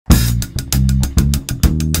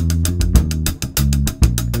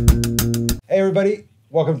Hey everybody,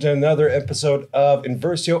 welcome to another episode of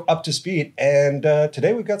Invercio Up to Speed. And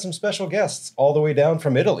today we've got some special guests all the way down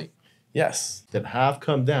from Italy. Yes, that have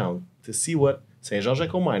come down to see what St. George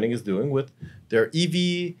Eco Mining is doing with their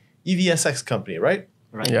EVSX company, right?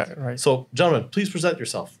 Right. Yeah, right. So, gentlemen, please present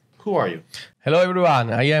yourself. Who are you? Hello,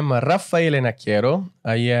 everyone. I am Raffaelle Nacchiero.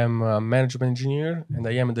 I am a management engineer and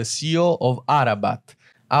I am the CEO of Arabat,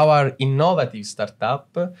 our innovative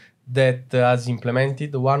startup that has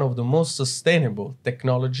implemented one of the most sustainable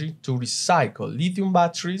technology to recycle lithium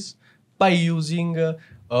batteries by using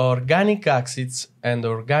organic acids and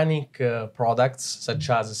organic products such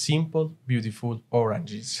as simple, beautiful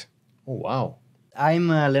oranges. Oh, wow. I'm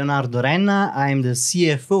Leonardo Renna. I'm the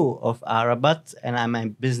CFO of Arabat, and I'm a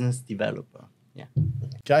business developer. Yeah.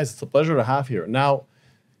 Guys, it's a pleasure to have here. Now,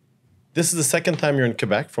 this is the second time you're in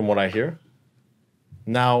Quebec, from what I hear.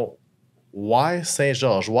 Now, why St.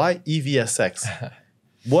 George? Why EVSX?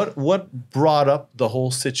 What brought up the whole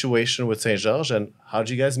situation with St. George, and how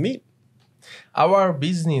did you guys meet? Our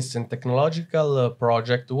business and technological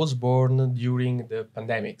project was born during the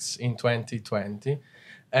pandemics in 2020.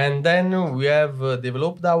 And then we have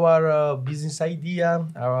developed our business idea,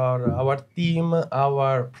 our team,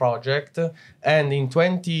 our project. And in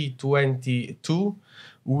 2022,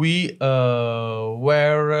 we were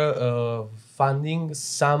funding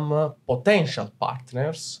some potential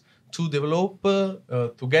partners to develop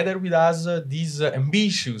together with us this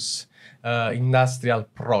ambitious industrial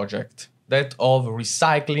project, that of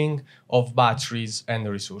recycling of batteries and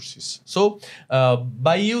resources. So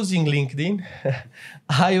by using LinkedIn,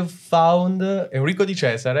 I have found Enrico Di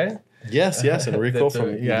Cesare. Yes, Enrico that, from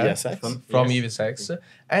EVSX. From EVSX.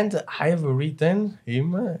 And I have written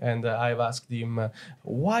him and I've asked him,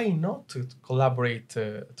 why not to collaborate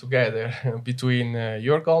together between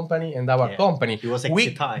your company and our company? He was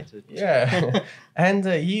excited. And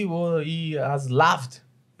he has loved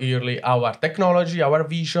early our technology, our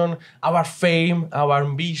vision, our fame, our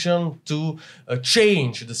ambition to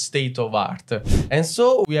change the state of art. And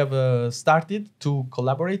so we have started to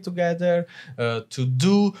collaborate together, to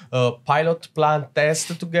do a pilot plant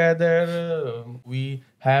test together. We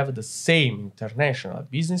have the same international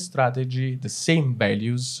business strategy, the same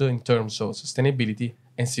values in terms of sustainability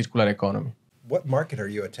and circular economy. What market are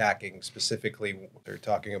you attacking specifically? Are you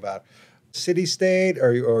talking about city-state?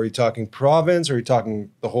 Are you talking province? Or are you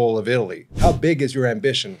talking the whole of Italy? How big is your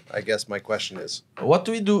ambition? I guess my question is. What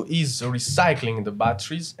we do is recycling the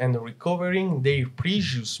batteries and recovering their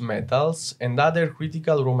precious metals and other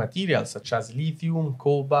critical raw materials such as lithium,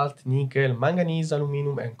 cobalt, nickel, manganese,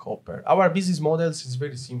 aluminum, and copper. Our business model is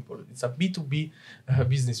very simple. It's a B2B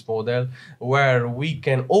business model where we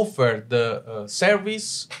can offer the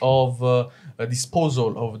service of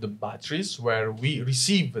disposal of the batteries, where we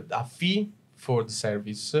receive a fee for the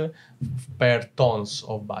service per tons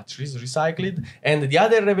of batteries recycled, and the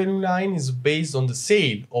other revenue line is based on the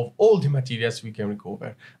sale of all the materials we can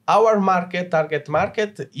recover. Our target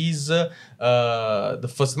market is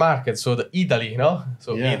the first market, so the Italy,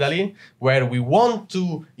 Italy, where we want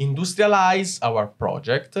to industrialize our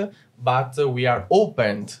project, but we are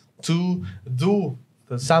open to do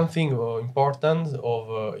something important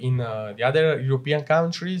in the other European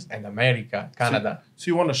countries and America, Canada. So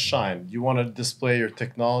you want to shine, you want to display your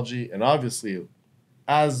technology, and obviously,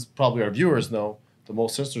 as probably our viewers know, the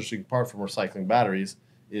most interesting part from recycling batteries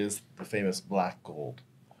is the famous black gold,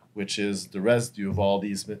 which is the residue of all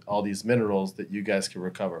these minerals that you guys can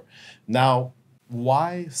recover. Now,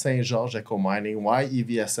 why St. George Eco Mining? Why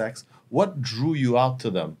EVSX? What drew you out to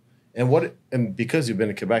them? And because you've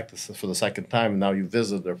been in Quebec for the second time and now you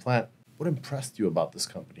visited their plant, what impressed you about this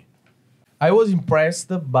company? I was impressed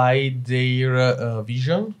by their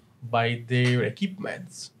vision, by their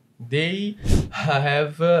equipments. They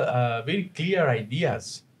have very clear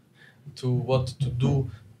ideas to what to do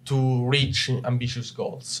to reach ambitious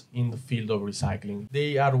goals in the field of recycling.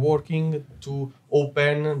 They are working to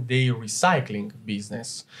open their recycling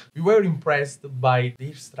business. We were impressed by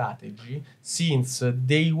their strategy since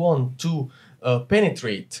they want to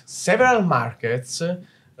penetrate several markets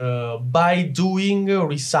by doing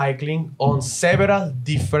recycling on several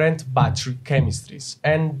different battery chemistries.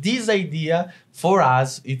 And this idea, for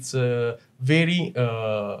us, it's very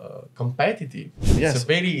competitive. Yes.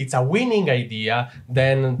 It's a winning idea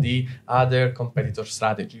than the other competitor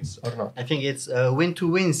strategies, or not? I think it's a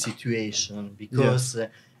win-to-win situation because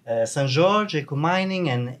St. George Eco Mining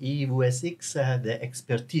and EVSX have the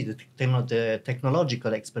expertise, the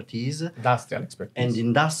technological expertise, Industrial expertise. and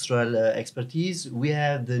industrial expertise. We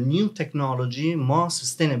have the new technology, more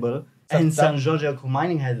sustainable, and St. George Eco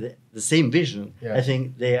Mining has the same vision. Yeah. I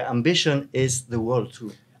think their ambition is the world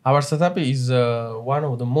too. Our startup is one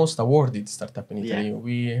of the most awarded startup in Italy. Yeah.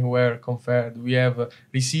 We were conferred. We have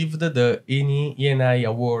received the ENI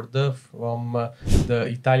award from the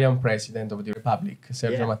Italian President of the Republic,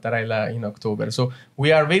 Sergio Yeah. Mattarella, in October. So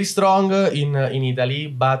we are very strong in Italy,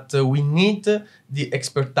 but we need the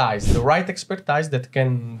expertise, the right expertise that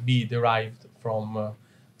can be derived from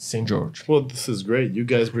St. George. Well, this is great. You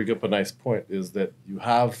guys bring up a nice point, is that you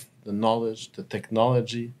have the knowledge, the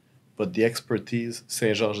technology, but the expertise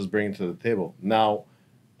St. George is bringing to the table. Now,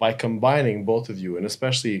 by combining both of you, and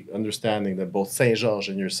especially understanding that both St. George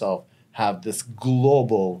and yourself have this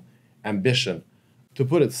global ambition, to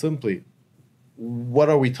put it simply, what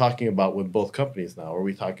are we talking about with both companies now? Are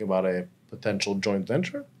we talking about a potential joint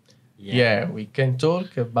venture? Yeah, we can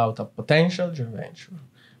talk about a potential joint venture.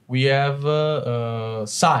 We have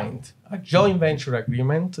signed a joint venture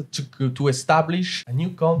agreement to establish a new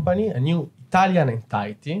company, a new Italian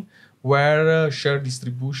entity, where share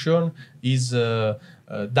distribution is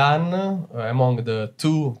done among the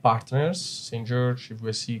two partners, St. George,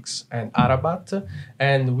 EVSX, and Arabat.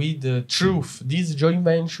 And with this joint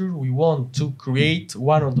venture, we want to create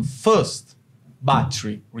one of the first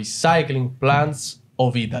battery recycling plants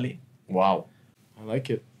of Italy. Wow. I like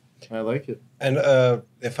it. I like it. And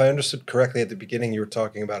if I understood correctly at the beginning, you were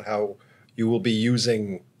talking about how you will be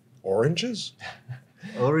using oranges?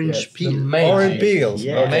 Orange Yes, the peel. magic. Orange peels.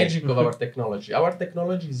 Yeah. The magic of our technology. Our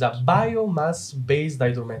technology is a biomass-based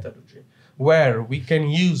hydrometallurgy, where we can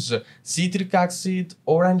use citric acid,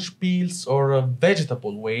 orange peels, or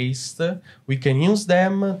vegetable waste. We can use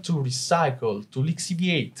them to recycle, to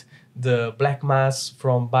lixiviate the black mass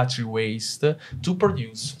from battery waste to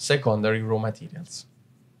produce secondary raw materials.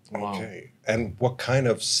 Wow. Okay. And what kind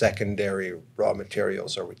of secondary raw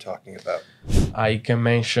materials are we talking about? I can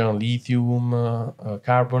mention lithium,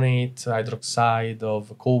 carbonate, hydroxide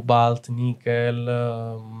of cobalt,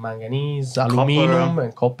 nickel, manganese, aluminum,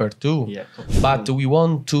 and copper too. Yeah, But we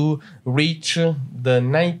want to reach the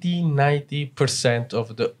 90%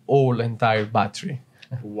 of the whole entire battery.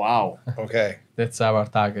 Wow. Okay. That's our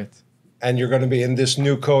target. And you're going to be in this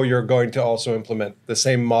new you're going to also implement the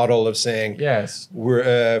same model of saying, Yes.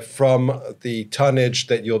 we're from the tonnage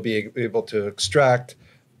that you'll be able to extract,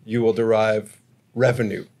 you will derive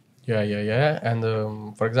revenue. Yeah. And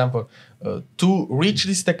for example, to reach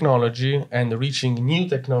this technology and reaching new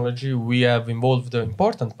technology, we have involved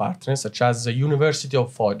important partners such as the University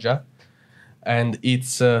of Foggia and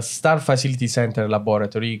its Star Facility Center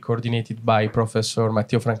laboratory, coordinated by Professor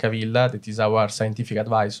Matteo Francavilla, that is our scientific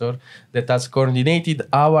advisor, that has coordinated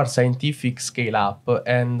our scientific scale-up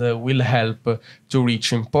and will help to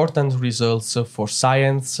reach important results for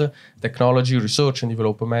science, technology, research and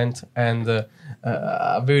development, and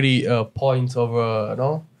a very point of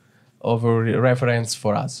reference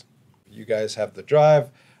for us. You guys have the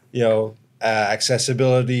drive,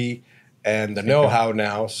 accessibility, and the know-how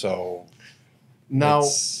now, so... Now,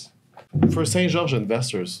 for St. George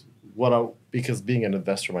investors, because being an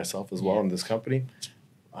investor myself as well in this company,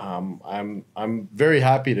 I'm very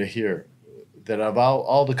happy to hear that of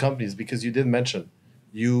all the companies, because you did mention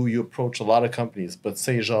you approach a lot of companies, but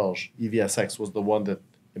St. George EVSX was the one that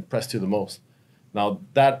impressed you the most. Now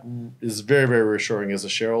that is very, very reassuring as a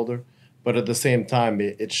shareholder, but at the same time,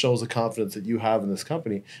 it shows the confidence that you have in this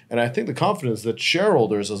company, and I think the confidence that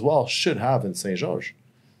shareholders as well should have in St. George.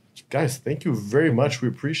 Guys, thank you very much. We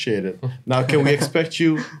appreciate it. Now, can we expect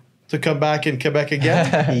you to come back in Quebec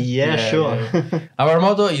again? Yeah, sure. Our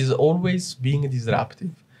motto is always being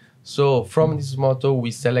disruptive. So from this motto,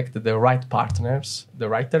 we select the right partners, the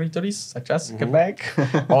right territories, such as Quebec,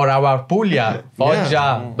 or our Puglia,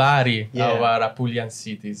 Foggia, Bari, our Apulian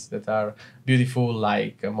cities that are beautiful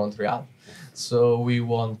like Montreal. So we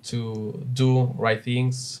want to do right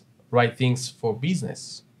things for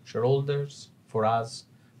business, shareholders, for us,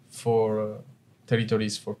 for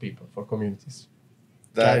territories, for people, for communities.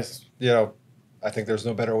 Guys, I think there's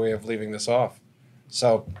no better way of leaving this off.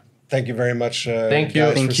 So thank you very much, Thank you.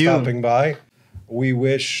 guys, Thank for you. stopping by. We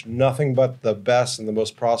wish nothing but the best and the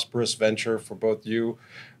most prosperous venture for both you,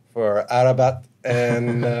 for Arabat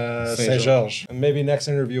and St. George. And maybe next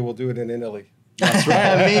interview we'll do it in Italy. That's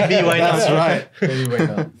right. Maybe, why not? That's right. Maybe why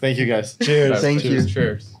not? Thank you, guys. Cheers. Thank you.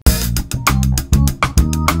 Cheers.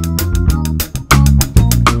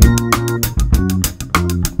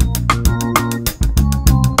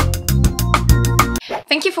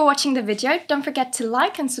 Thank you for watching the video. Don't forget to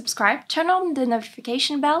like and subscribe, turn on the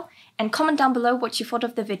notification bell, and comment down below what you thought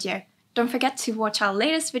of the video. Don't forget to watch our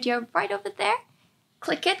latest video right over there.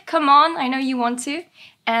 Click it, come on, I know you want to.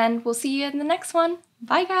 And we'll see you in the next one.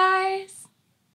 Bye guys!